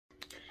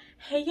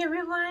Hey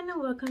everyone,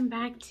 welcome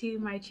back to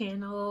my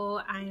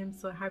channel. I am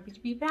so happy to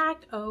be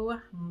back. Oh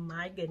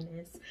my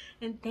goodness.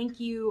 And thank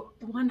you,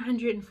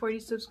 140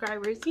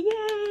 subscribers.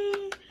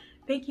 Yay!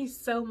 Thank you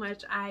so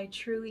much. I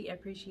truly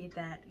appreciate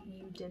that.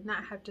 You did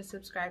not have to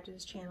subscribe to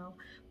this channel,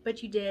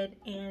 but you did,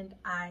 and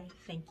I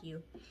thank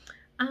you.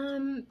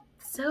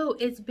 So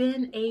it's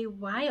been a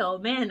while.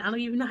 Man, I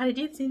don't even know how to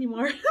do this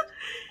anymore.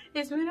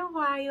 It's been a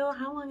while.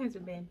 How long has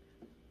it been?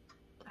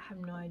 I have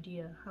no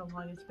idea how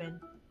long it's been.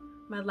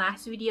 My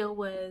last video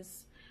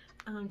was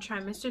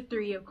trimester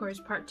 3, of course,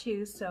 part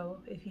 2. So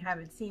if you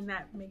haven't seen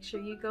that, make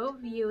sure you go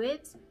view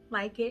it,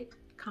 like it,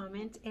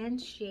 comment, and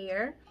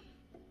share.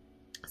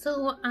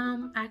 So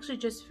I actually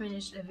just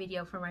finished a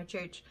video for my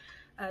church,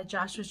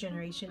 Joshua's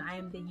Generation. I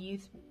am the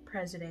youth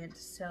president.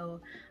 So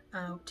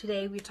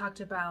today we talked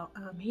about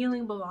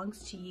healing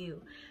belongs to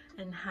you,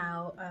 and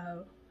how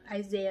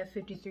Isaiah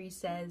 53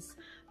 says,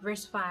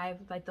 verse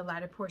 5, like the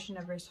latter portion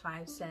of verse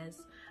 5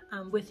 says,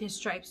 with his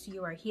stripes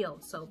you are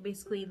healed. So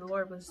basically the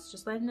Lord was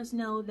just letting us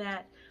know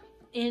that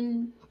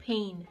in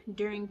pain,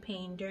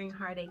 during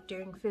heartache,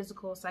 during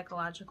physical,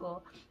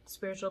 psychological,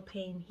 spiritual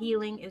pain,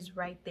 healing is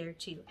right there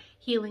too.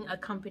 Healing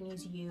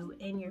accompanies you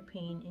in your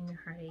pain, in your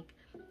heartache,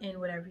 in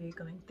whatever you're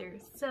going through.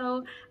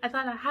 So I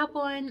thought I'd hop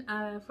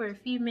on for a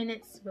few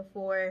minutes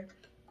before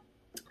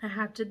I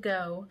have to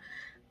go.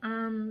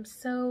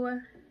 So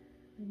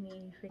let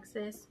me fix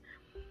this.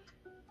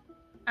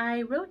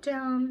 I wrote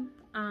down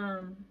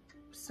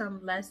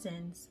some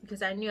lessons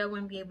because I knew I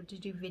wouldn't be able to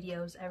do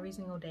videos every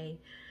single day,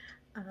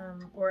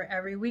 or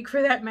every week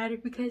for that matter,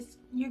 because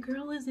your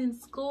girl is in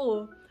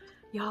school.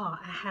 Y'all,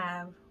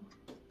 am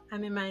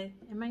I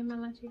in my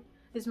last year?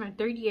 This is my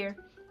 3rd year.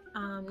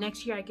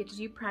 Next year I get to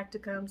do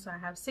practicum, so I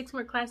have 6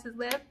 more classes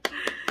left.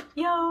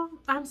 Y'all,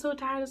 I'm so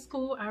tired of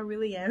school. I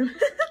really am.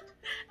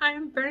 I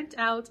am burnt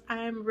out. I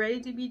am ready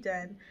to be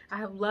done. I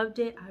have loved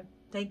it.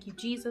 Thank you,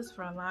 Jesus,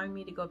 for allowing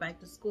me to go back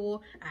to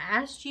school. I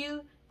asked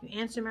you, you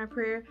answered my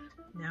prayer.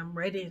 Now I'm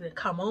ready to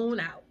come on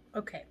out.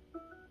 Okay.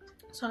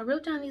 So I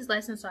wrote down these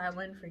lessons so I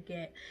wouldn't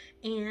forget.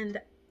 And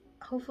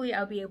hopefully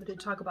I'll be able to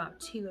talk about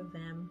 2 of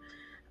them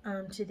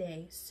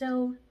today.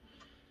 So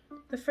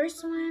the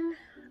first one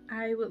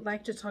I would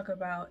like to talk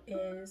about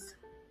is,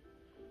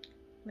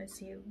 let's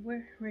see,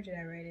 where did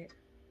I write it?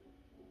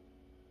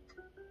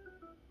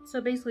 So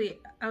basically,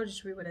 I'll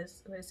just read what it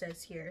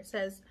says here. It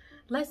says,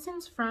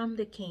 lessons from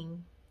the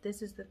King.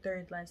 This is the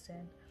 3rd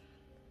lesson.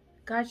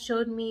 God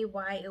showed me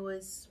why it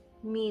was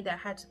me that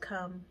had to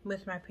come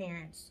with my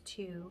parents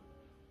to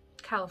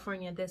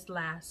California this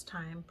last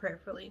time,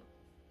 prayerfully.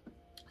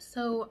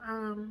 So,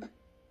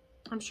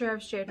 I'm sure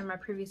I've shared in my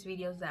previous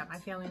videos that my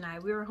family and I,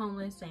 we were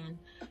homeless, and,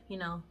 you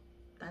know,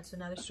 that's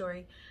another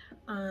story.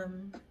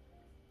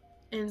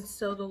 And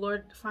so the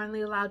Lord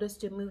finally allowed us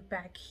to move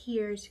back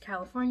here to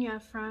California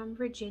from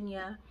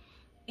Virginia.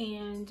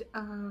 And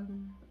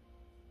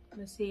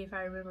let's see if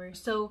I remember.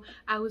 So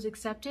I was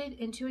accepted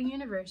into a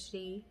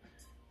university,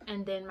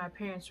 and then my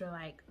parents were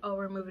like, oh,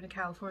 we're moving to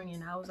California.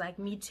 And I was like,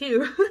 me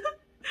too.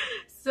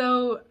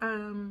 So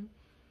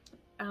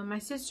my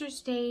sister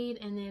stayed,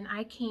 and then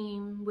I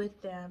came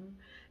with them.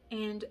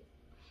 And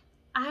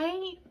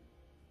I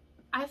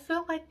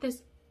felt like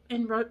this,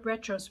 in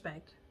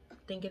retrospect,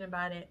 thinking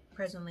about it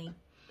presently,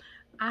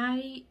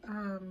 I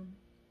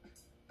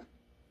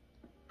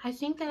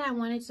think that I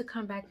wanted to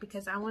come back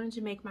because I wanted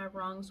to make my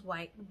wrongs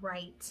right.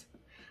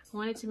 I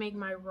wanted to make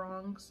my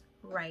wrongs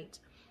right.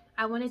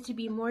 I wanted to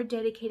be more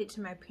dedicated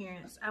to my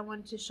parents. I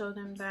wanted to show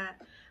them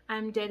that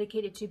I'm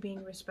dedicated to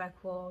being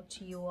respectful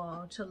to you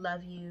all, to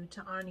love you,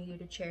 to honor you,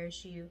 to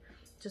cherish you.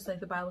 Just like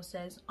the Bible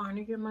says,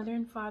 honor your mother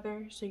and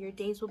father so your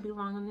days will be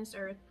long on this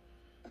earth.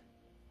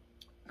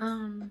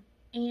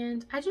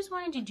 And I just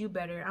wanted to do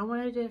better. I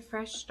wanted a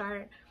fresh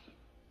start.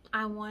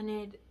 I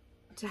wanted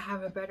to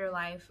have a better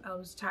life. I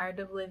was tired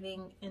of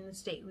living in the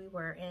state we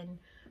were in.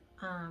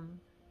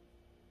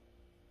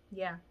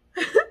 Yeah.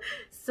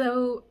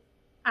 So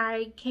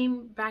I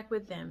came back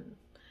with them.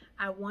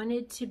 I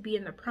wanted to be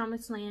in the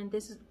promised land.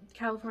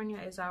 California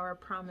is our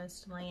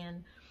promised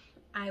land.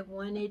 I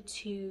wanted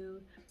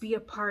to be a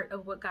part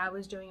of what God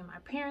was doing in my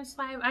parents'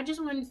 life. I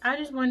just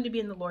wanted to be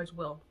in the Lord's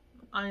will,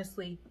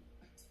 honestly.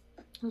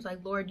 I was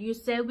like, Lord, you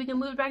said we can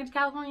move back to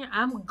California.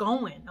 I'm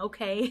going,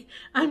 okay?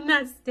 I'm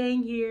not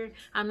staying here.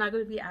 I'm not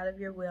going to be out of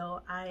your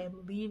will. I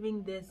am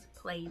leaving this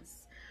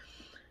place.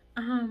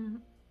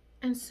 And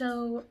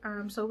so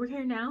we're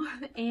here now.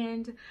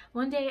 And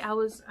one day I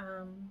was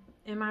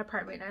in my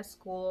apartment at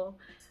school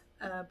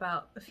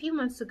about a few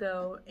months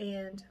ago,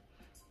 and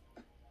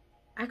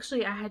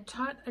actually I had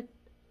taught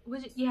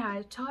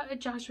I taught a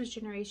Joshua's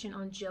Generation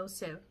on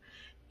Joseph.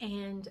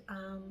 And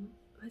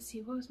let's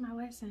see, what was my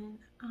lesson?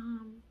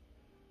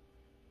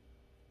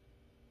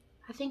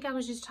 I think I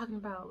was just talking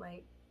about,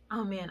 like,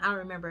 oh man, I don't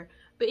remember.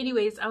 But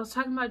anyways, I was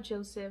talking about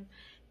Joseph.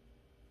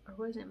 Or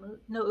was it?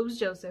 No, it was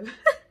Joseph.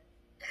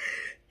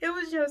 It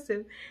was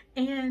Joseph.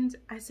 And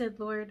I said,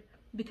 Lord,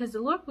 because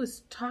the Lord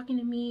was talking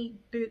to me,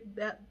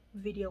 that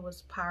video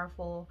was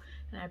powerful.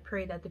 And I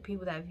pray that the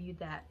people that viewed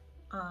that,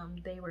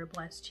 they were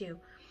blessed too.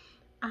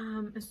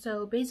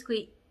 So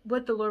basically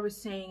what the Lord was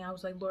saying, I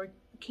was like, Lord,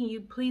 can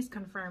you please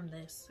confirm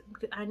this?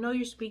 I know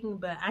you're speaking,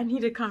 but I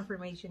need a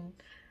confirmation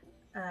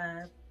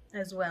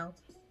as well.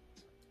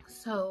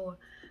 So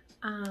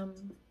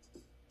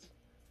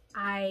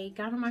I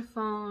got on my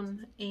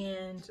phone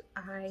and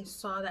I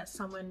saw that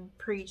someone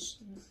preached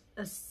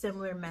a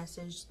similar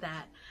message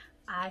that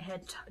I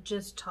had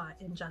just taught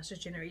in Joshua's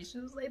generation.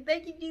 I was like,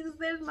 thank you, Jesus,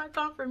 there's my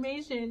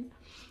confirmation.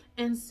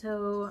 And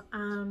so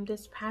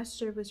this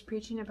pastor was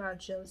preaching about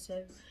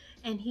Joseph,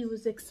 and he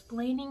was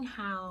explaining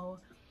how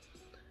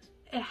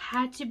it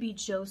had to be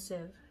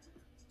Joseph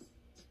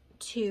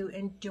to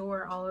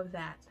endure all of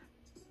that,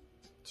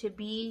 to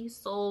be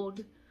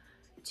sold,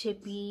 to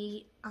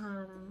be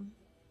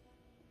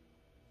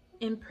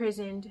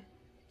imprisoned,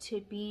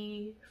 to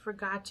be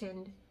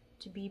forgotten,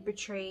 to be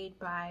betrayed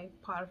by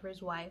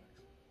Potiphar's wife.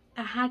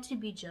 It had to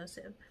be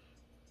Joseph.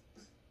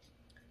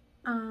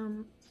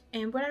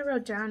 And what I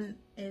wrote down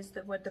is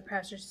that what the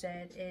pastor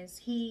said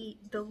is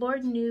the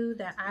Lord knew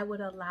that I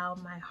would allow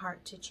my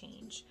heart to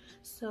change.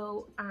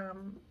 So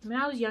when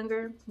I was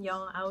younger,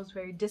 y'all, I was a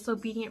very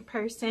disobedient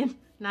person.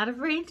 Not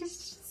afraid to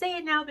say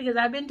it now because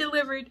I've been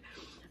delivered.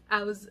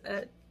 I was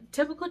a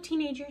typical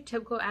teenager,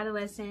 typical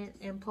adolescent,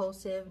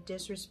 impulsive,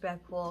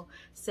 disrespectful,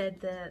 said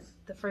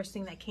the first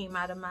thing that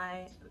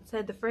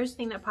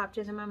popped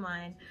into my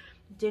mind.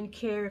 Didn't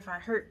care if I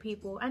hurt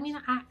people. I mean,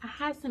 I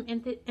had some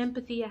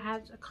empathy. I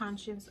had a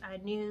conscience. I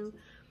knew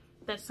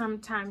that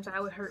sometimes I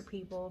would hurt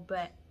people,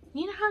 but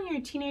you know how you're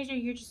a teenager,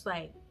 you're just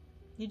like,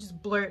 you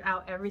just blurt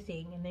out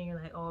everything, and then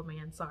you're like, oh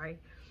man, sorry.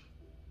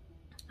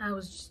 I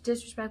was just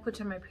disrespectful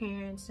to my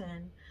parents,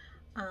 and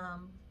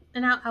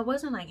I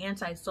wasn't like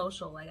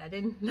antisocial. Like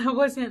I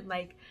wasn't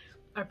like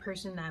a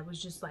person that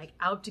was just like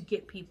out to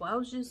get people. I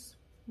was just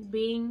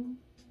being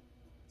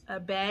a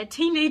bad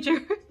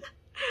teenager.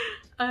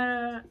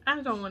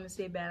 I don't want to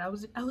say bad. I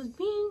was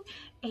being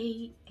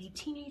a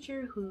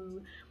teenager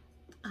who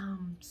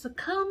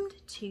succumbed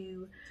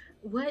to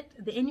what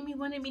the enemy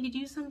wanted me to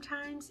do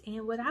sometimes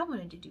and what I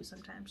wanted to do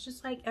sometimes,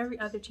 just like every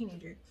other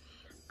teenager.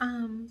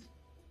 And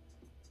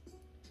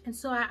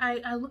so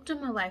I looked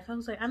at my life. I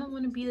was like, I don't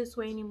want to be this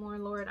way anymore,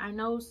 Lord. I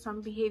know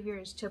some behavior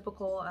is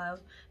typical of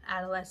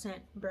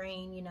adolescent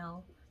brain. You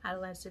know,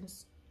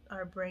 adolescents,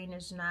 our brain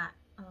is not,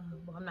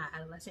 well, I'm not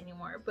adolescent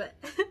anymore, but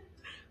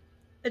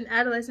an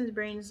adolescent's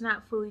brain is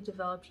not fully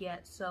developed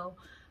yet. So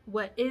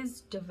what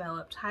is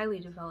developed, highly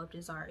developed,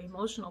 is our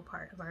emotional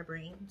part of our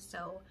brain.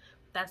 So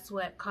that's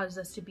what causes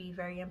us to be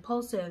very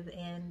impulsive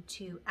and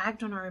to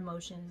act on our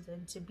emotions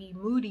and to be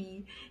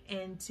moody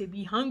and to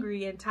be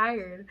hungry and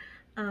tired.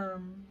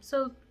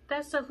 So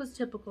that stuff was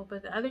typical,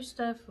 but the other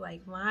stuff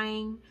like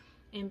lying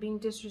and being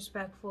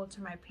disrespectful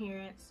to my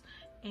parents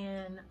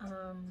and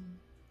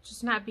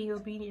just not being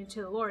obedient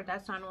to the Lord,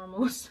 that's not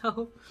normal.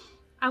 So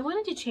I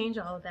wanted to change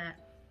all of that.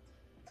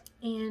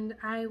 And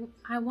I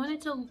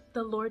wanted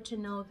the Lord to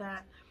know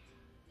that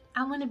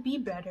I want to be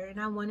better and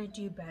I want to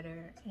do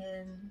better.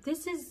 And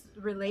this is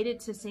related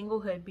to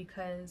singlehood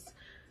because,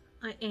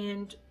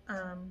 and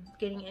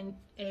getting in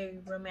a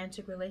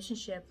romantic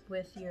relationship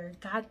with your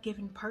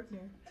God-given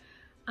partner,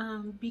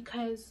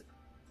 because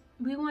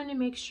we want to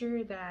make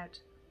sure that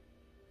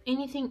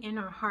anything in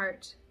our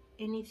heart,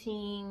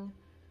 anything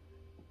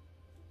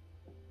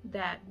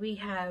that we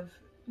have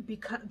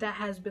that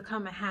has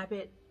become a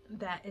habit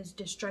that is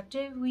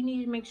destructive, we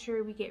need to make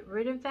sure we get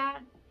rid of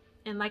that.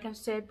 And like I've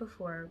said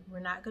before,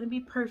 we're not going to be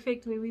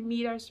perfect when we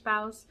meet our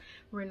spouse.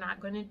 We're not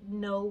going to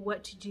know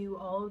what to do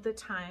all of the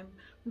time.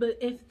 But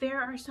if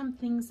there are some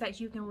things that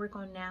you can work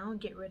on now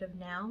and get rid of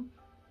now,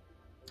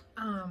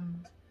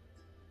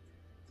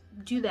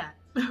 do that.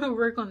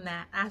 Work on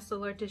that. Ask the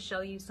Lord to show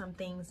you some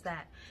things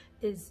that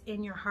is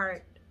in your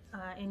heart,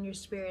 in your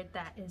spirit,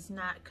 that is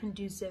not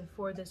conducive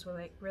for this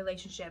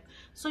relationship,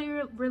 so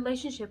your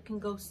relationship can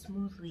go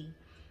smoothly.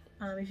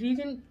 If you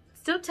can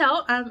still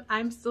tell,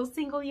 I'm still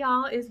single,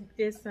 y'all. It's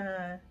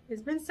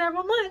been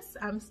several months.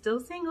 I'm still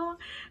single.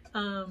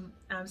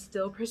 I'm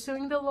still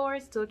pursuing the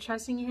Lord, still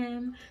trusting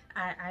Him.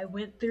 I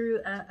went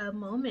through a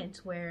moment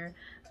where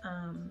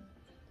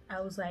I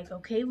was like,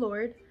 okay,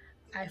 Lord,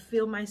 I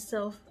feel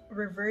myself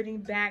reverting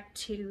back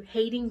to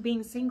hating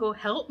being single.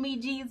 Help me,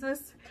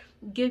 Jesus.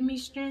 Give me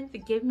strength,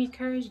 give me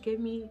courage,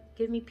 give me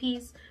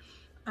peace.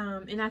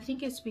 And I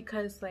think it's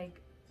because, like,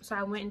 so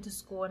I went into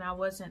school and I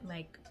wasn't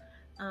like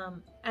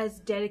as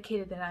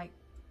dedicated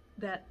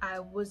that I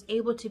was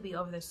able to be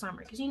over the summer,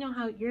 because you know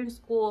how you're in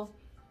school,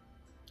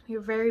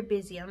 you're very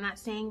busy. I'm not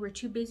saying we're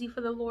too busy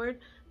for the Lord,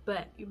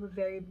 but you were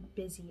very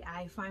busy.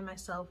 I find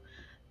myself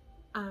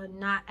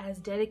not as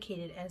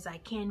dedicated as I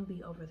can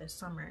be over the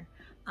summer.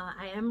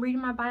 I am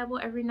reading my Bible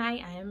every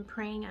night. I am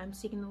praying. I'm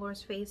seeking the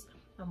Lord's face.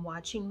 I'm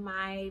watching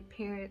my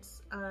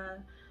parents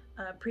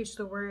preach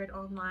the word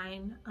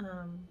online.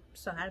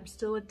 So I'm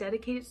still a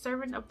dedicated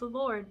servant of the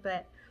Lord,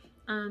 but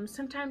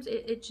sometimes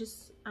it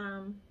just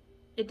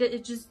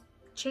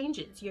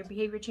changes. Your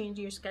behavior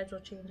changes, your schedule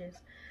changes.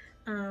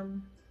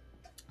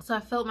 So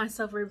I felt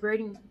myself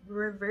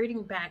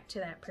reverting back to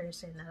that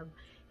person of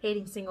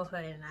hating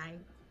singlehood, and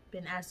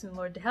been asking the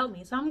Lord to help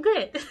me, so I'm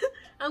good.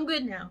 I'm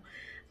good now.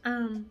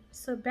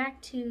 So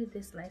back to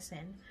this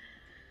lesson.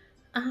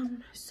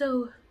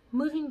 So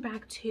moving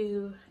back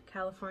to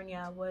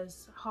California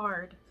was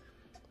hard.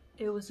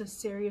 It was a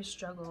serious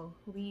struggle.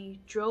 We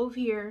drove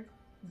here.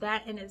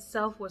 That in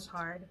itself was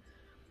hard.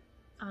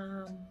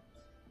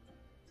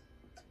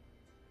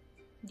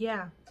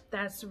 Yeah,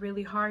 that's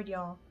really hard,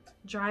 y'all.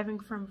 Driving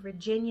from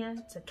Virginia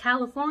to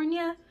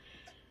California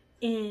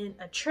in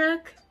a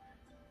truck,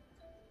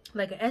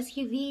 like an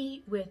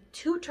SUV with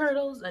 2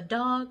 turtles, a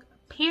dog,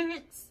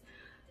 parents,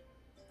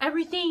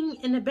 everything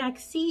in the back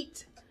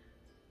seat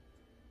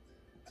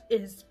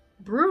is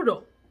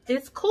brutal.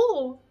 It's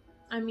cool.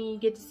 I mean, you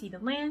get to see the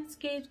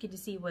landscapes, get to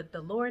see what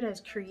the Lord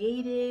has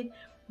created,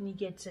 and you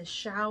get to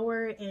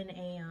shower in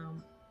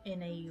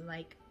a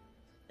like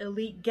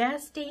elite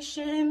gas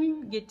station.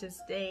 You get to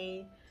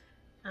stay.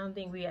 I don't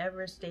think we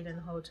ever stayed in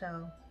a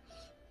hotel.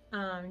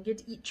 Get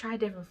to try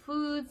different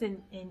foods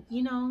and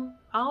you know,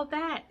 all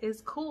that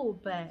is cool,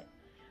 but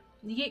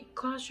you get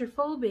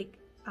claustrophobic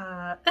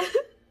at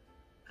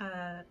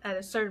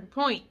a certain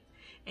point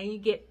and you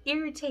get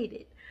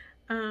irritated.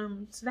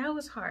 So that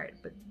was hard,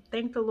 but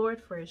thank the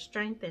Lord for his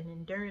strength and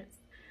endurance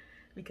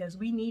because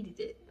we needed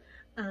it.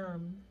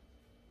 And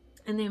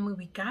then when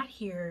we got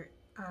here,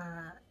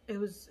 it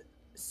was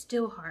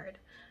still hard.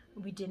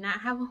 We did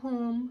not have a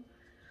home.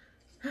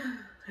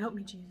 Help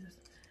me, Jesus.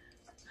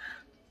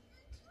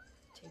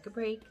 Take a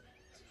break.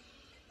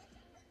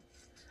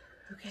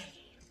 Okay,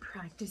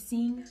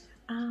 practicing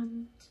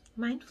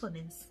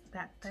mindfulness.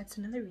 That's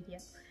another video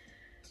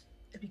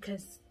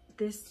because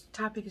this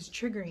topic is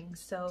triggering.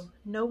 So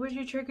know where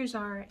your triggers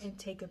are and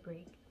take a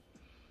break.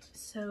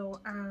 So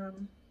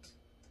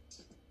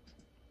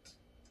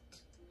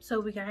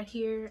we got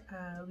here.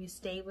 We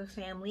stayed with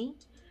family.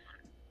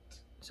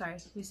 Sorry,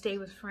 we stayed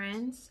with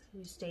friends.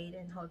 We stayed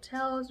in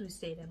hotels. We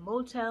stayed in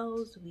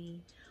motels.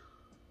 We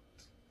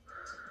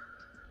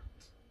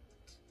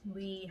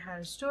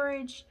had a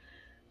storage.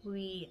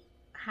 We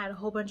had a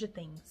whole bunch of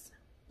things.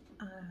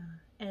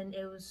 And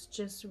it was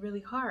just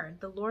really hard.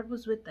 The Lord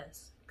was with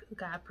us.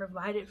 God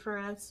provided for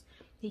us.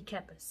 He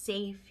kept us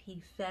safe.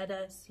 He fed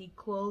us. He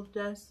clothed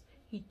us.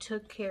 He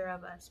took care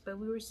of us. But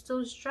we were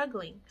still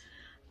struggling.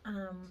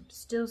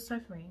 Still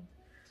suffering.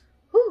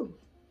 Whew.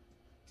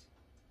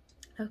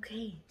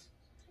 Okay.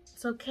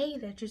 It's okay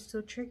that you're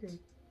still triggered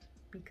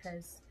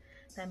because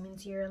that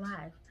means you're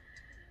alive.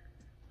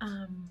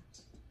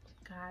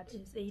 God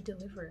is a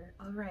deliverer.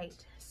 All right.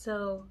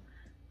 So,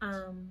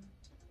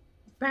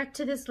 back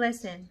to this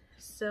lesson.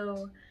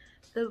 So,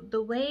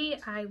 the way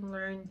I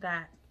learned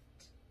that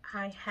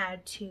I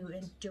had to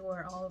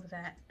endure all of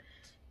that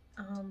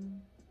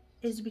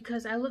is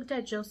because I looked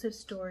at Joseph's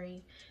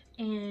story,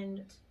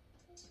 and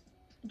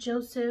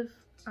Joseph,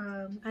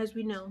 as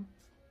we know,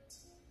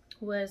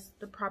 was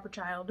the proper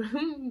child.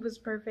 He was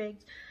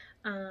perfect.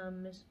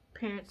 His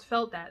parents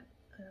felt that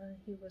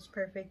he was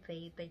perfect.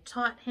 They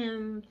taught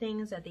him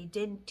things that they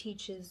didn't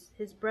teach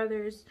his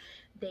brothers.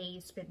 They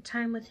spent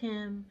time with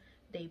him.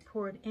 They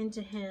poured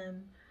into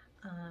him.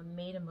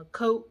 Made him a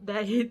coat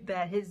that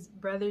his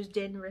brothers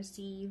didn't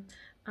receive.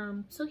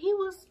 So he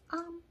was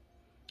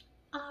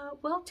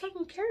well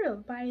taken care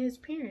of by his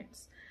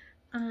parents.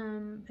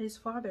 His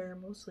father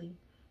mostly,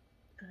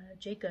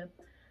 Jacob.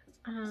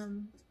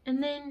 And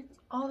then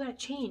all that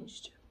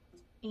changed,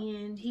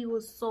 and he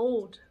was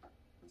sold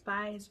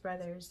by his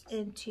brothers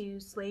into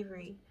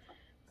slavery.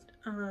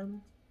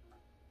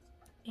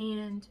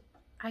 And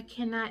I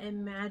cannot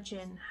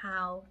imagine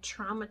how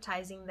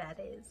traumatizing that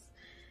is.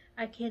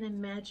 I can't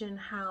imagine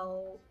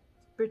how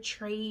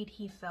betrayed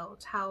he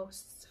felt, how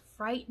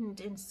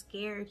frightened and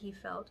scared he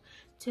felt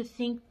to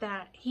think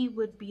that he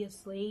would be a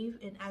slave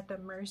and at the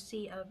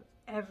mercy of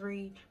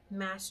every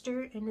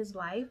master in his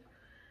life,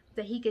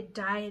 that he could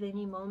die at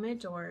any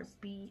moment or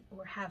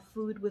have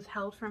food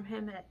withheld from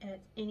him at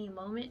any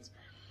moment,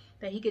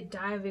 that he could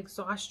die of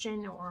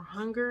exhaustion or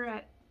hunger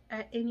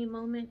at any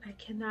moment. I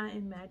cannot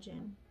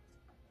imagine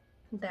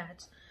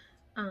that.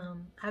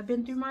 I've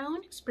been through my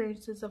own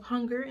experiences of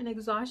hunger and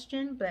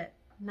exhaustion, but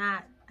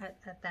not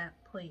at that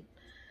point.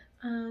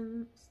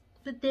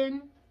 But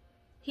then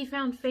he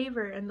found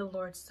favor in the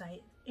Lord's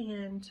sight,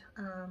 and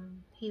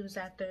he was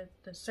at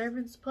the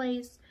servant's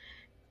place.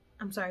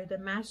 I'm sorry, the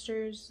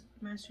master's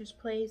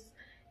place,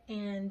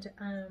 and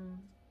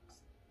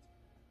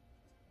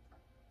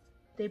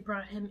they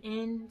brought him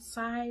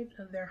inside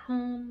of their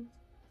home.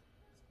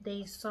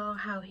 They saw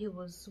how he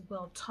was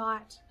well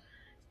taught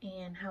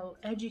and how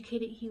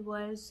educated he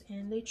was,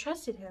 and they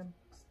trusted him.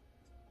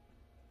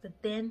 But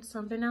then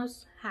something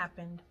else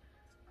happened.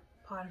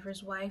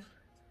 Potiphar's wife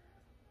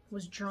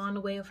was drawn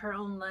away of her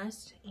own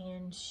lust,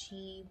 and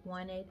she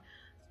wanted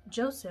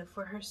Joseph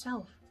for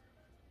herself.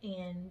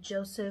 And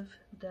Joseph,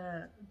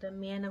 the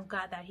man of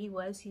God that he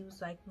was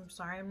like, I'm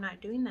sorry, I'm not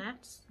doing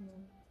that.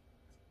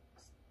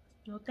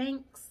 No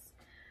thanks.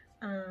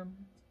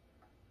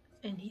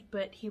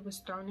 But he was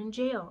thrown in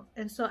jail.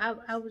 And so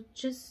I was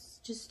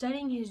just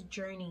studying his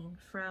journey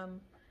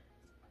from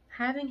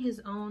having his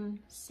own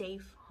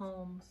safe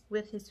home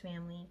with his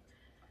family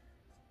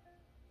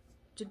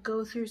to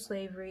go through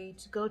slavery,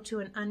 to go to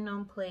an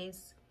unknown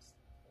place,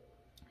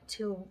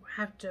 to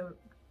have to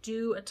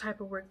do a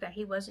type of work that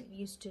he wasn't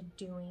used to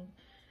doing,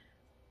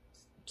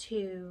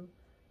 to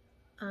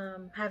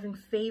having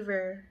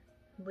favor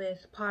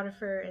with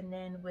Potiphar, and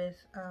then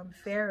with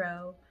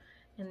Pharaoh,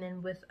 and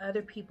then with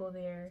other people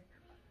there,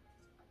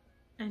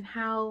 and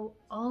how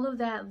all of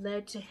that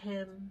led to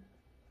him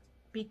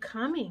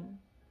becoming,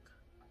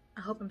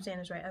 I hope I'm saying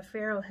this right, a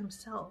Pharaoh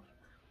himself,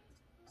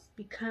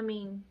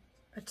 becoming,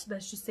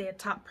 let's just say, a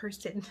top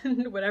person,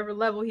 whatever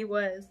level he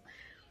was,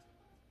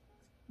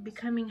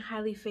 becoming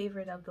highly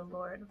favored of the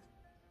Lord.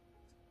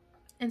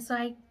 And so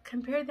I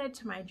compared that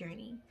to my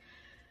journey.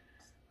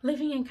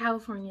 Living in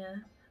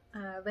California,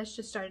 let's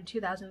just start in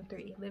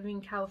 2003. Living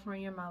in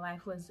California, my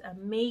life was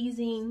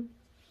amazing.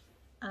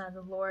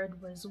 The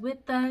Lord was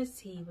with us.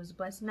 He was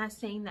blessed. Not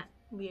saying that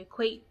we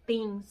equate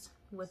things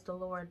with the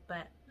Lord,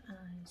 but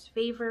his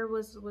favor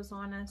was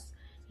on us.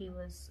 He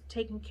was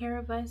taking care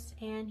of us,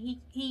 and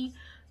he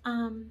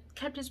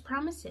kept his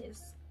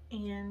promises.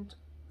 And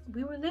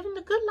we were living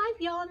the good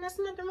life, y'all, and there's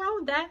nothing wrong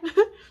with that.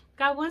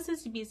 God wants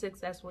us to be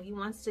successful. He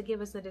wants to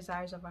give us the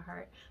desires of our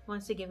heart. He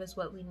wants to give us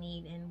what we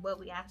need and what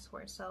we ask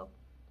for. So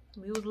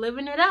we was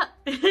living it up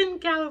in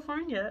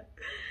California.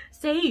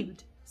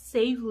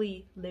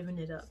 Safely living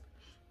it up.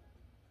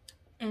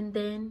 And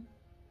then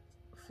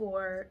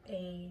for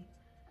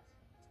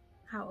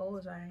how old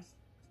was I?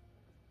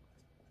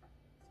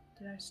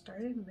 Did I start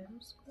in middle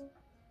school?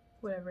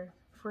 Whatever.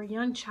 For a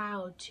young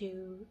child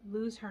to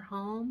lose her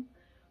home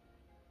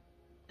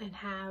and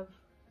have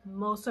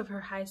most of her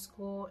high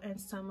school and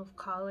some of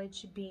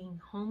college being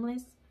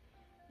homeless,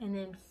 and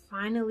then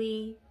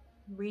finally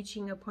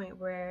reaching a point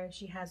where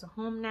she has a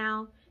home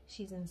now,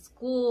 she's in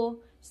school,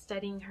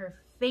 studying her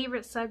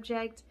favorite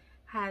subject,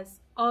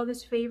 has all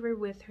this favor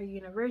with her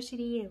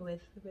university and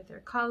with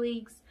her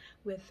colleagues,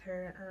 with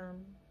her,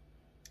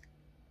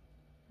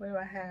 what do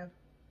I have?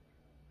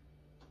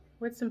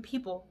 With some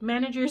people,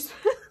 managers.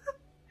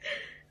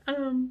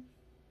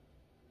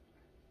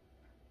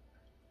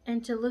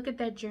 And to look at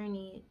that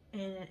journey,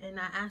 and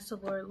I asked the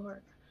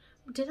Lord,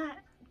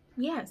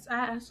 yes, I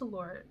asked the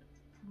Lord,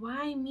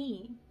 why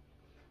me?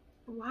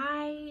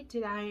 Why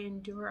did I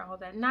endure all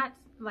that? Not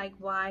like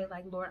why,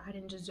 like, Lord, I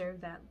didn't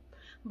deserve that.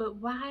 But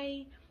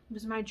why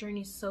was my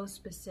journey so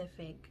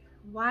specific?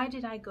 Why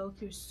did I go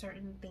through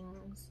certain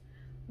things?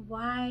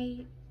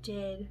 Why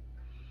did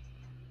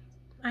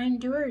I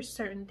endure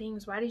certain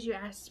things? Why did you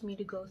ask me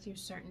to go through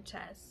certain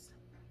tests?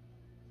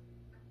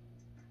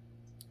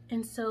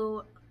 And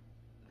so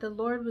the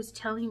Lord was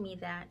telling me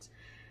that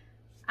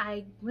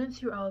I went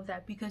through all of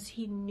that because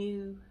he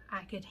knew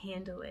I could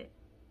handle it.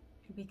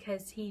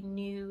 Because he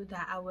knew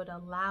that I would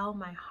allow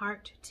my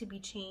heart to be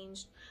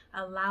changed,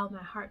 allow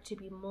my heart to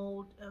be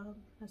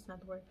that's not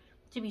the word,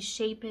 to be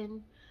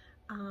shapen,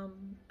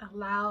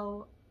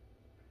 allow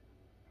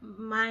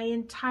my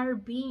entire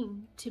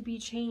being to be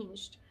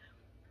changed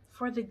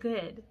for the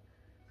good.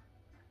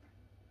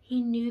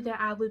 He knew that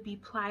I would be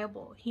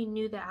pliable. He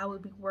knew that I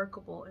would be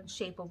workable and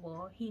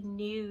shapeable. He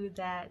knew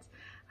that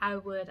I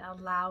would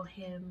allow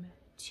him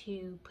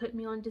to put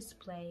me on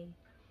display,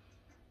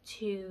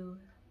 to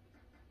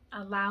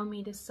allow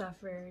me to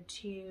suffer,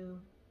 to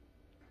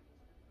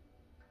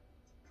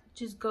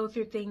just go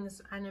through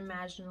things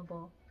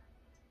unimaginable.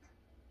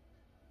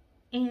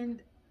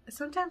 And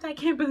sometimes I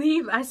can't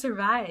believe I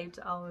survived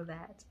all of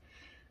that.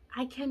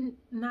 I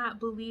cannot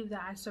believe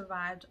that I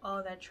survived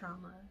all that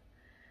trauma.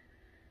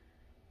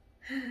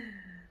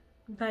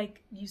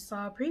 Like you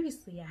saw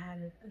previously, I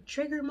had a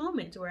trigger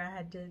moment where I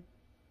had to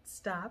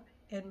stop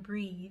and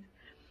breathe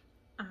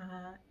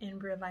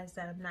and realize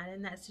that I'm not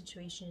in that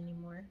situation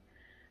anymore.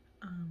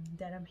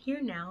 That I'm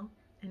here now,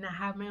 and I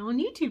have my own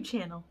YouTube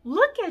channel.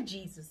 Look at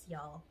Jesus,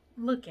 y'all.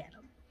 Look at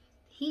him.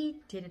 He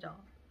did it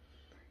all.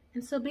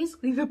 And so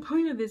basically the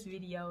point of this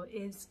video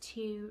is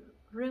to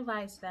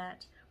realize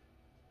that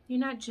you're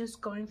not just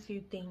going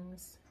through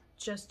things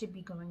just to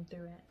be going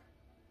through it.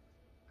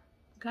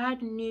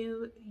 God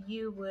knew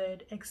you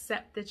would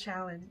accept the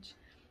challenge.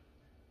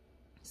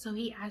 So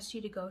he asked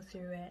you to go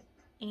through it.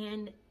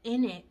 And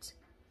in it,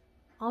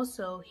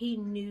 also, he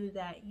knew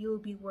that you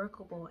would be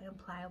workable and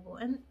pliable.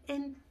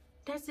 And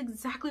that's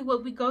exactly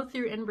what we go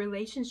through in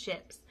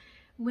relationships.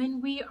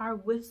 When we are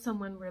with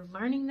someone, we're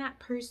learning that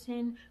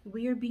person,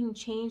 we are being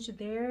changed.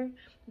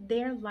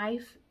 Their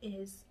life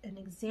is an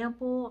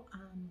example.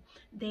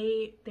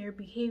 Their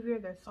behavior,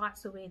 their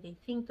thoughts, the way they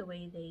think, the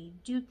way they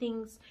do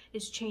things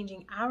is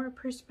changing our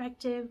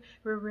perspective.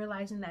 We're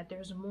realizing that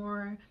there's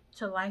more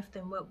to life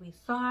than what we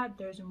thought.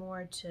 There's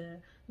more to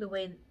the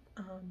way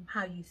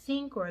how you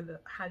think, or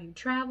how you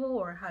travel,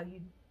 or how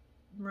you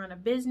run a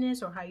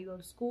business, or how you go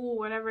to school,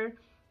 whatever.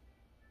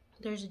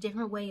 There's a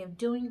different way of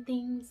doing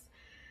things.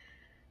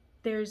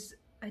 There's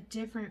a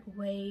different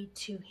way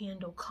to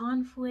handle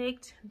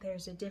conflict.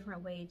 There's a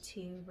different way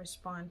to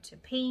respond to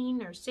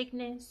pain or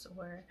sickness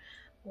or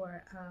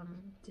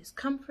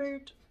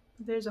discomfort.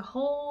 There's a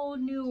whole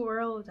new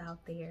world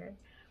out there.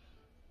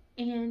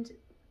 And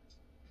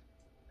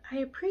I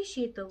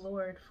appreciate the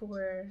Lord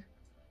for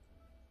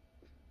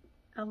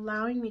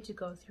allowing me to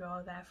go through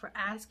all that, for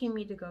asking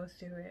me to go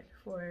through it,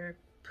 for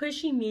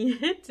pushing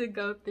me to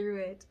go through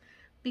it,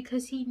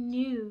 because he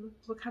knew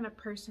what kind of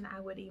person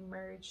I would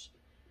emerge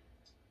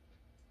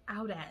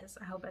out as.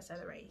 I hope I said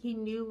it right. He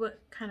knew what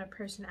kind of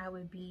person I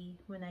would be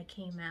when I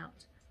came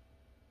out.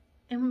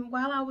 And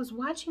while I was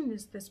watching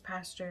this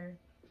pastor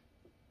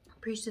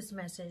preach this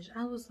message,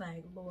 I was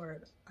like,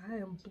 Lord, I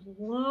am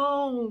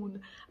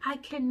blown. I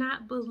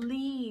cannot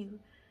believe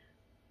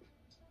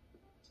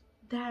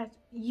that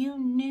you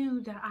knew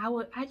that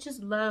I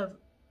just love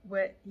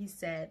what he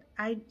said.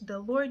 The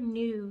Lord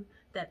knew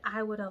that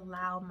I would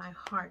allow my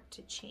heart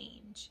to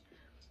change.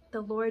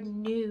 The Lord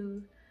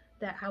knew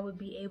that I would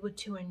be able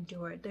to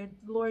endure it. The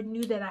Lord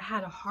knew that I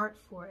had a heart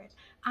for it.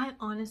 I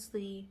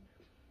honestly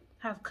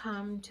have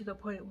come to the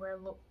point where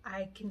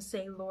I can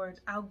say, Lord,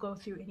 I'll go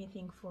through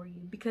anything for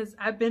you, because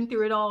I've been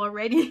through it all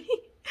already.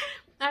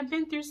 I've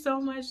been through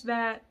so much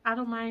that I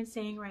don't mind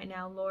saying right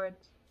now, Lord,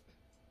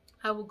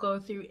 I will go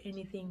through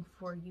anything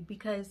for you,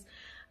 because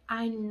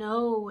I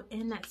know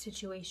in that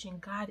situation,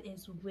 God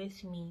is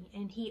with me,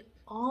 and he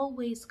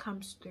always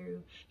comes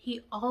through. He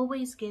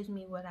always gives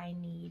me what I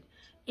need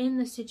in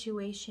the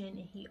situation,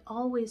 and he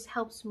always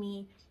helps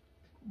me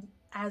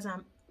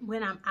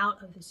when I'm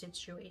out of the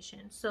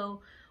situation.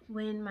 So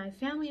when my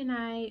family and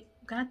I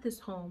got this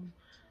home,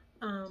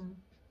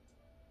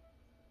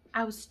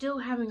 I was still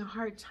having a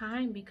hard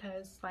time,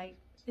 because like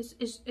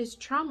it's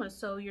trauma.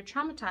 So you're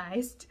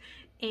traumatized,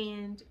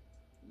 and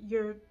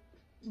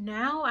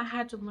now I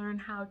had to learn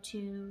how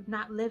to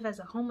not live as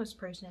a homeless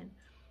person.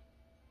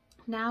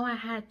 Now I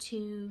had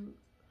to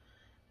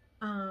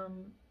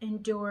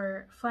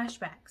endure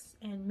flashbacks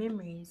and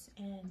memories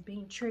and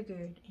being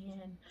triggered,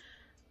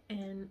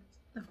 and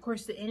of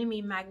course the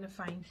enemy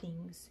magnifying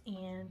things.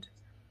 And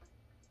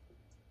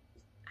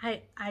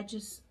I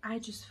just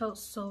felt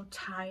so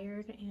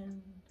tired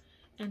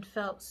and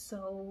felt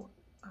so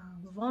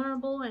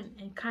vulnerable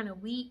and kind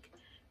of weak,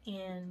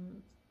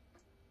 and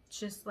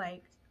just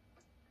like,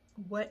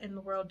 what in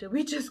the world did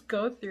we just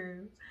go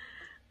through?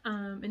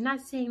 And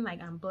not saying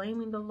like I'm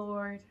blaming the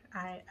Lord.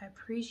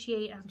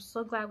 I'm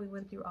so glad we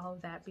went through all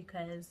of that,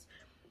 because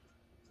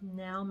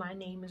now my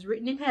name is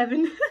written in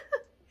heaven.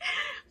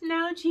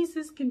 Now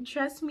Jesus can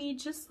trust me,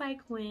 just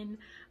like when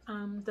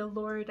the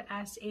Lord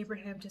asked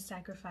Abraham to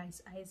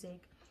sacrifice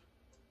Isaac,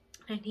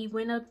 and he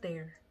went up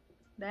there.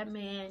 That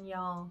man,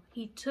 y'all,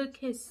 he took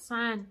his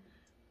son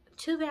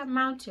to that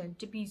mountain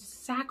to be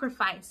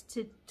sacrificed,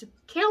 to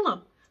kill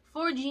him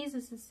for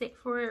Jesus' sake,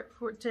 for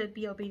to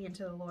be obedient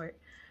to the Lord.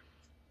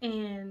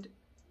 And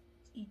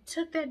he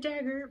took that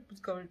dagger, was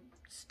going to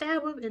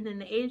stab him, and then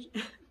the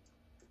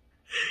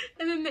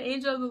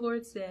angel of the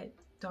Lord said,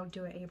 "Don't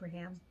do it,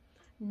 Abraham.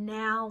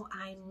 Now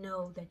I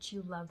know that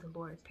you love the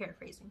Lord."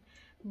 Paraphrasing.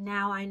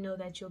 Now I know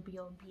that you'll be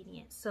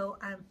obedient. So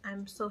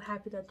I'm so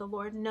happy that the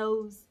Lord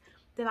knows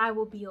that I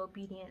will be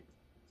obedient.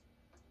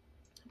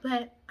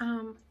 But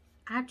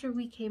after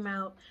we came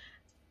out,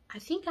 I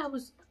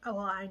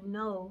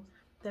know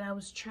that I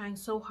was trying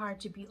so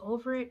hard to be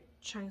over it,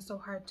 trying so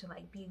hard to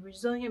like be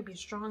resilient, be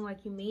strong,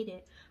 like you made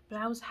it. But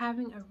I was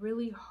having a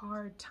really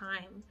hard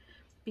time,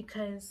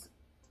 because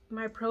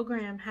my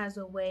program has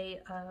a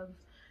way of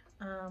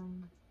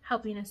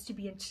helping us to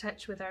be in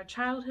touch with our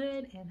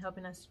childhood, and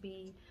helping us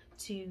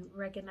to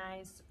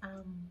recognize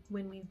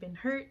when we've been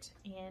hurt,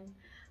 and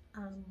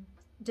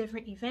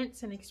different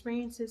events and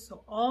experiences.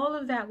 So all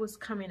of that was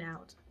coming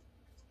out.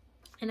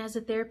 And as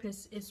a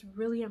therapist, it's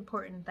really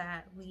important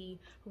that we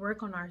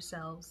work on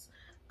ourselves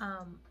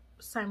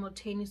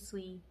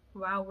simultaneously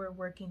while we're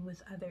working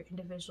with other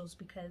individuals,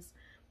 because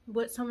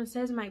what someone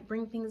says might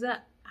bring things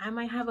up. I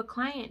might have a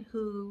client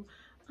who,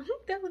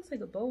 that looks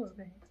like a bowl over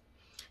there.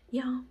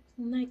 Y'all,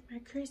 like my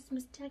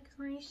Christmas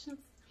decorations.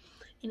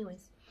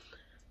 Anyways,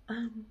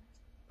 what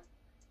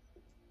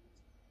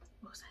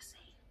was I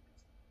saying?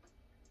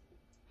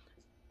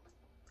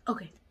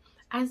 Okay.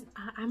 As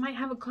I might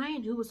have a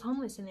client who was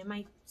homeless, and they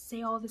might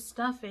say all this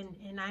stuff,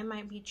 and I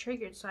might be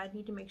triggered. So I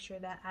need to make sure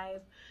that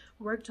I've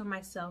worked on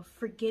myself,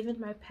 forgiven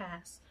my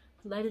past,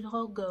 let it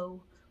all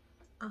go,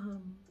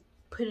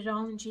 put it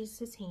all in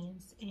Jesus'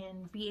 hands,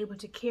 and be able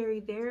to carry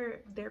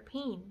their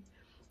pain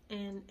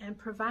and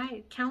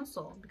provide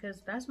counsel,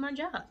 because that's my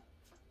job.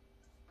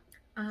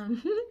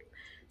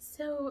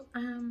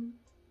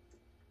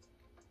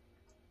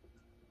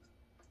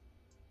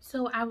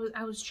 So I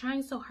was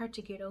trying so hard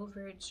to get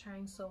over it,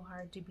 trying so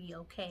hard to be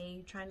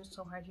okay, trying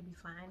so hard to be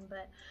fine,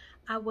 but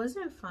I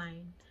wasn't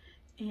fine,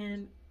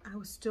 and I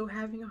was still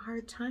having a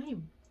hard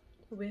time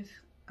with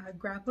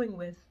grappling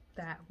with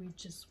that. We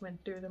just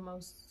went through the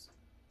most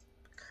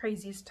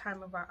craziest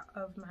time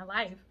of my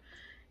life,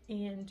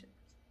 and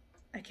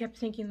I kept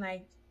thinking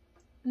like,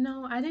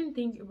 no, I didn't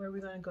think we were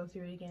going to go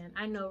through it again.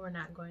 I know we're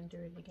not going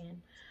through it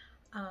again,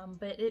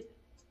 but it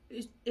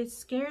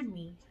scared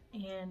me,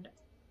 and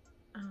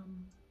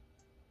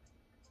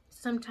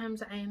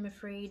sometimes I am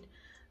afraid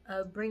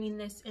of bringing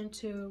this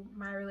into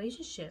my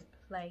relationship.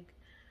 Like,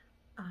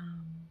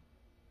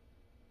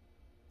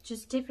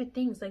 just different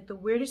things, like the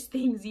weirdest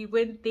things you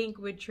wouldn't think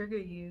would trigger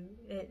you.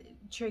 It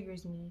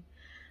triggers me.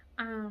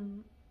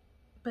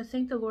 But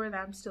thank the Lord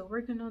that I'm still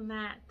working on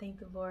that. Thank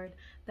the Lord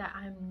that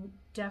I'm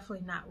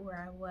definitely not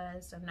where I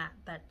was. I'm not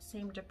that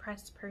same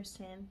depressed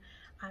person.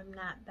 I'm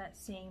not that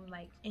same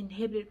like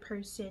inhibited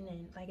person.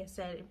 And like I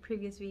said in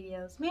previous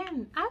videos,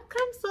 man, I've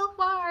come so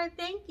far.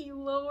 Thank you,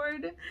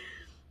 Lord.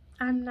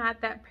 I'm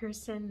not that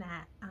person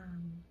that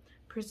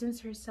presents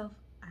herself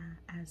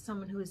as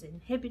someone who is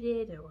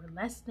inhibited or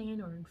less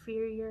than or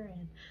inferior.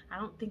 And I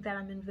don't think that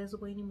I'm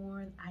invisible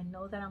anymore. I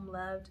know that I'm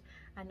loved.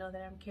 I know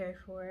that I'm cared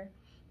for.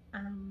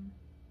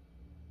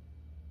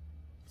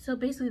 So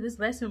basically this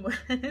lesson was,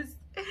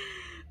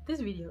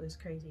 this video is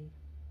crazy.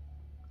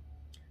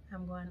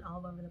 I'm going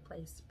all over the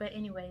place. But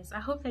anyways, I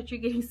hope that you're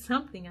getting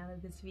something out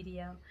of this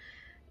video.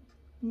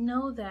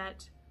 Know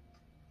that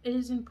it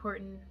is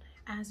important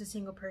as a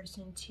single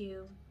person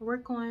to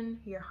work on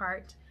your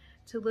heart,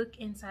 to look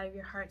inside of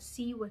your heart,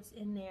 see what's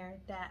in there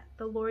that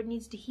the Lord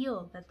needs to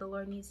heal, that the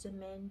Lord needs to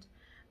mend,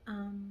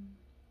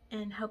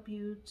 and help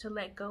you to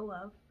let go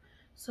of,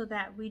 so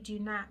that we do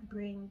not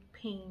bring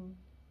pain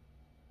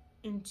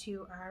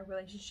into our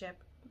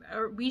relationship.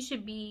 Or we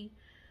should be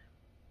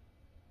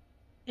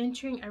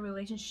entering a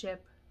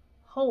relationship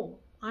whole.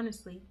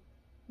 Honestly,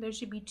 there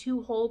should be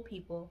two whole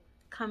people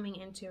coming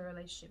into a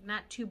relationship,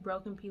 not two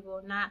broken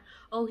people. Not,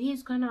 oh,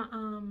 he's gonna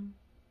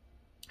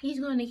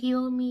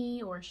heal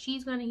me, or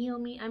she's gonna heal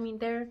me. I mean,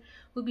 there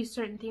will be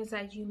certain things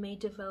that you may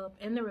develop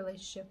in the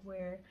relationship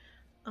where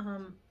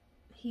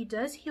he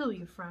does heal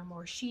you from,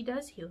 or she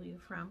does heal you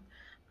from,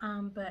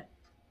 but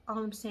all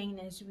I'm saying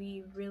is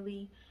we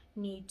really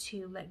need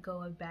to let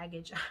go of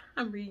baggage.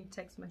 I'm reading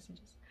text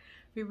messages.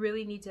 We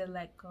really need to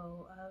let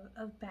go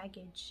of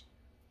baggage.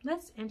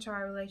 Let's enter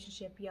our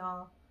relationship,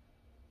 y'all,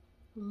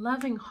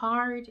 loving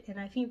hard. And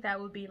I think that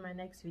will be my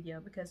next video,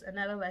 because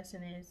another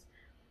lesson is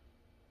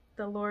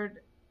the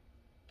Lord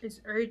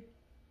is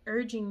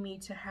urging me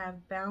to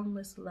have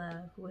boundless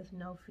love with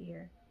no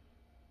fear.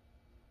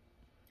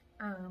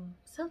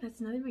 So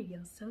that's another video.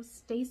 So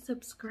stay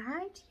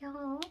subscribed,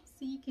 y'all,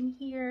 so you can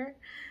hear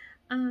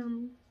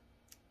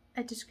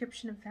a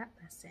description of that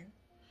lesson.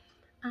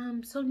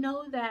 So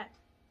know that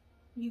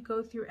you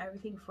go through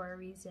everything for a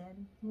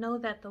reason. Know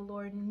that the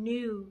Lord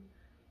knew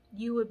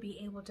you would be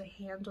able to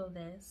handle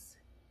this.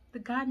 The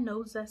God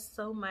knows us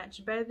so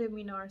much better than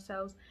we know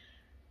ourselves.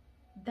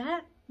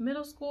 That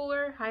middle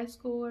schooler, high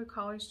schooler,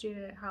 college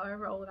student,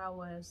 however old I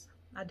was,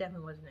 I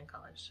definitely wasn't in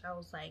college. I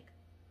was like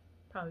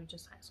probably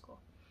just high school.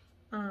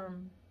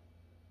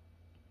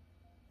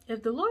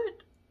 If the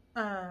Lord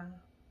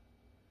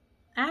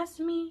asked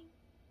me,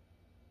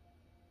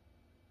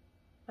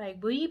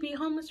 like, will you be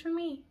homeless for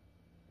me?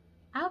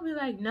 I'll be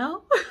like,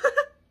 no.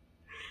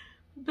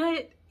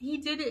 But he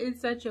did it in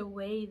such a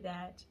way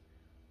that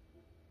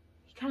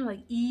he kind of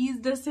like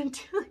eased us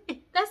into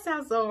it. That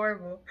sounds so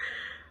horrible.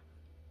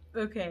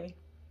 Okay,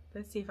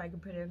 let's see if I can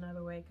put it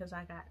another way, because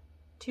I got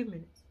 2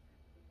 minutes.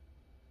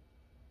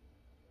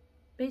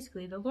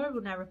 Basically, the Lord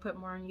will never put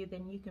more on you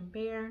than you can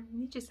bear.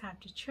 You just have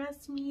to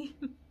trust me.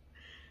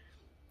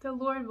 The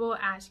Lord will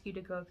ask you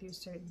to go through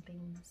certain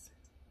things.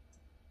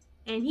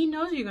 And he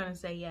knows you're going to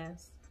say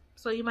yes.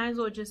 So you might as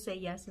well just say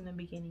yes in the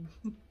beginning.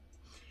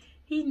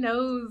 He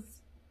knows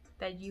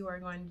that you are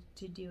going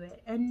to do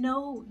it. And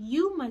no,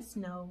 you must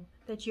know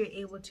that you're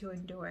able to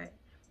endure it.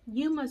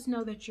 You must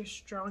know that you're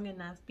strong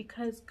enough,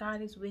 because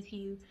God is with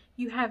you.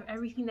 You have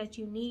everything that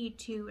you need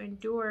to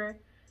endure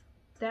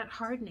that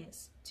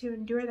hardness, to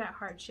endure that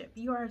hardship.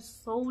 You are a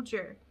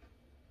soldier.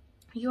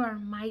 You are a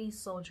mighty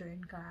soldier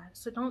in God.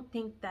 So don't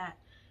think that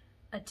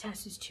a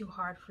test is too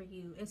hard for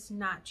you. It's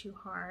not too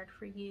hard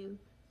for you.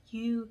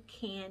 You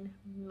can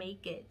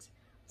make it.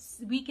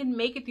 We can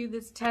make it through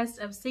this test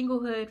of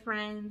singlehood,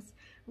 friends.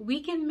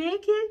 We can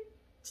make it.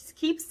 Just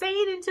keep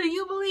saying it until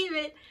you believe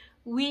it.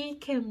 We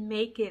can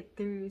make it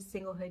through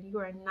singlehood. You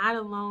are not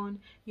alone.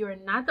 You are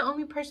not the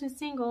only person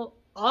single.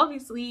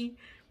 Obviously,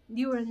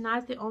 you are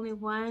not the only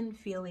one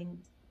feeling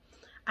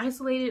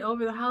isolated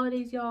over the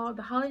holidays, y'all.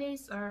 The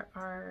holidays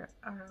are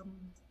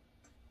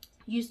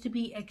used to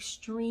be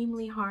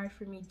extremely hard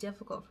for me,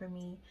 difficult for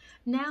me.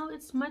 Now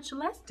it's much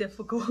less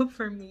difficult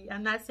for me.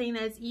 I'm not saying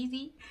that it's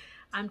easy.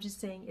 I'm just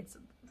saying it's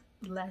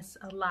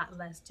a lot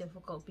less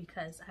difficult,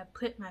 because I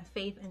put my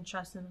faith and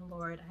trust in the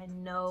Lord. I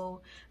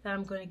know that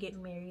I'm going to get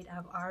married.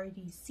 I've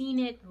already seen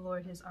it. The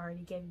Lord has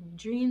already given me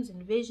dreams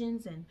and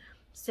visions, and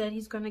said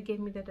he's going to give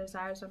me the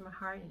desires of my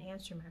heart and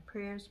answer my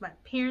prayers. My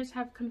parents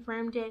have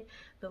confirmed it.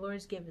 The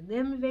Lord's given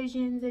them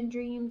visions and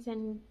dreams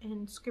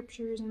and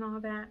scriptures and all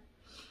that.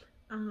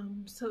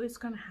 So it's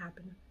going to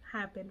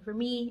happen for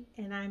me,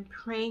 and I'm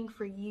praying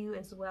for you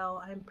as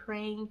well. I'm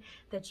praying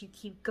that you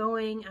keep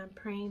going. I'm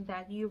praying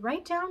that you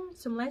write down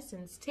some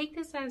lessons. Take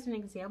this as an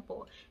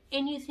example.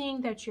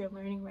 Anything that you're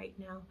learning right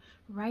now,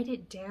 write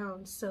it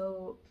down.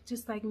 So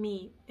just like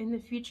me, in the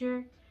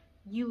future,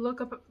 you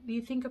look up,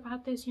 you think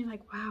about this, and you're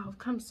like, wow, I've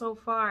come so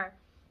far.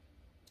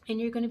 And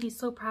you're going to be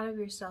so proud of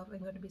yourself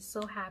and going to be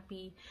so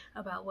happy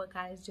about what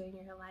God is doing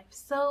in your life.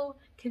 So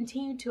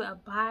continue to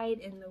abide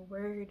in the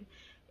word.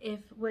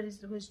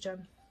 What's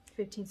John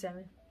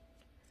 15:7?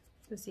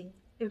 Let's see.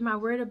 If my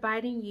word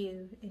abide in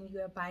you and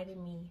you abide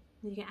in me,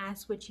 you can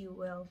ask what you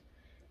will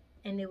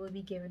and it will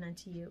be given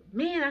unto you.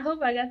 Man, I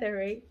hope I got that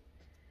right.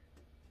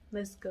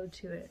 Let's go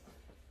to it.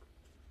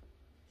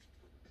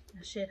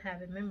 I should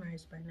have it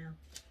memorized by now.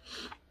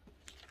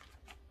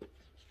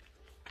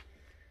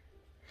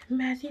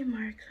 Matthew,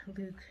 Mark,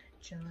 Luke,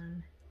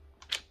 John.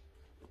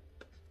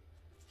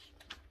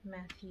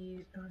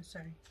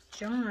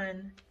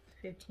 John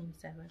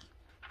 15:7.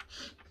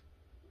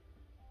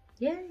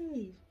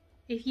 Yay!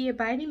 If ye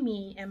abide in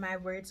me, and my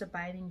words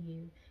abide in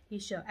you, ye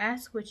shall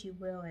ask what you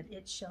will, and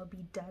it shall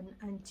be done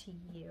unto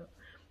you.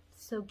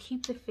 So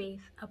keep the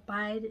faith,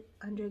 abide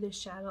under the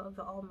shadow of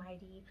the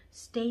Almighty,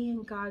 stay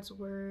in God's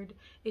word.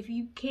 If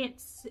you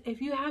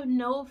have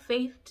no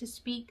faith to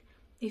speak,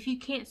 if you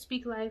can't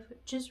speak life,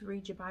 just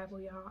read your Bible,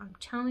 y'all. I'm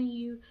telling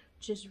you,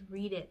 just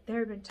read it. There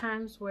have been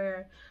times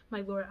where,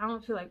 my Lord, I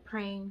don't feel like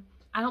praying.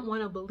 I don't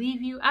want to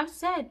believe you. I've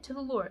said to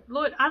the Lord,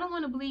 Lord, I don't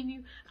want to believe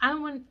you. I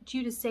don't want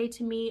you to say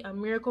to me, a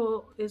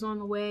miracle is on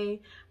the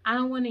way. I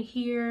don't want to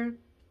hear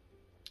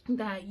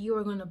that you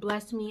are going to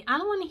bless me. I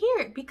don't want to hear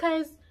it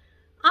because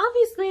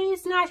obviously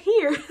it's not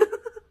here.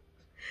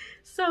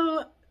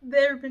 So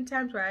there have been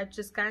times where I've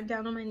just gotten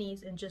down on my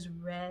knees and just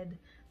read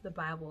the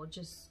Bible.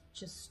 Just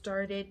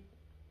started.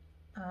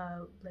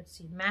 Let's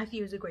see.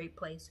 Matthew is a great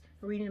place.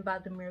 Reading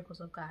about the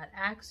miracles of God.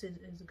 Acts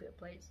is a good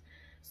place.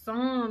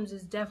 Psalms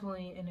is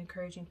definitely an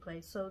encouraging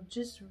place. So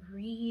just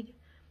read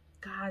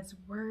God's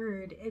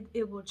word.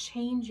 It will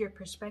change your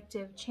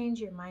perspective, change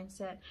your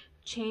mindset,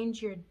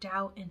 change your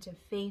doubt into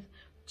faith,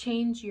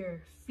 change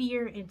your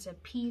fear into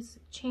peace,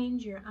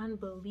 change your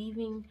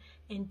unbelieving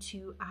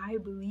into I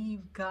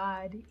believe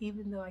God,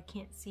 even though I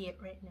can't see it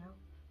right now.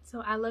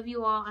 So I love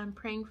you all. I'm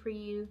praying for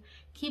you.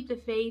 Keep the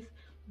faith.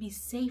 Be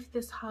safe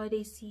this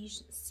holiday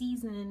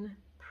season.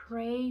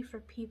 Pray for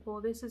people.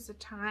 This is a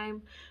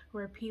time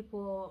where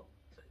people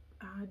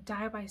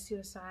die by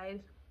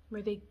suicide,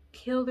 where they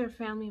kill their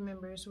family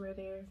members, where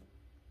they're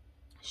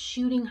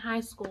shooting high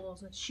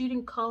schools and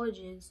shooting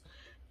colleges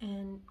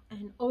and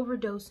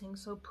overdosing.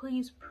 So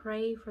please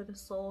pray for the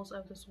souls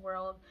of this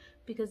world,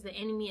 because the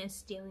enemy is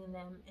stealing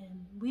them,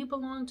 and we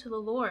belong to the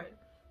Lord.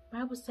 The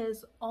Bible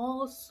says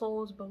all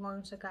souls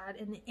belong to God,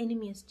 and the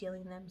enemy is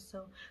stealing them.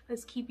 So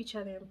let's keep each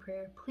other in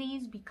prayer.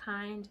 Please be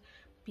kind,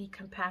 be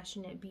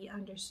compassionate, be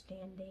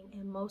understanding,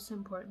 and most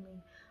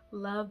importantly,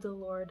 love the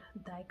Lord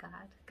thy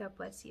God. God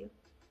bless you.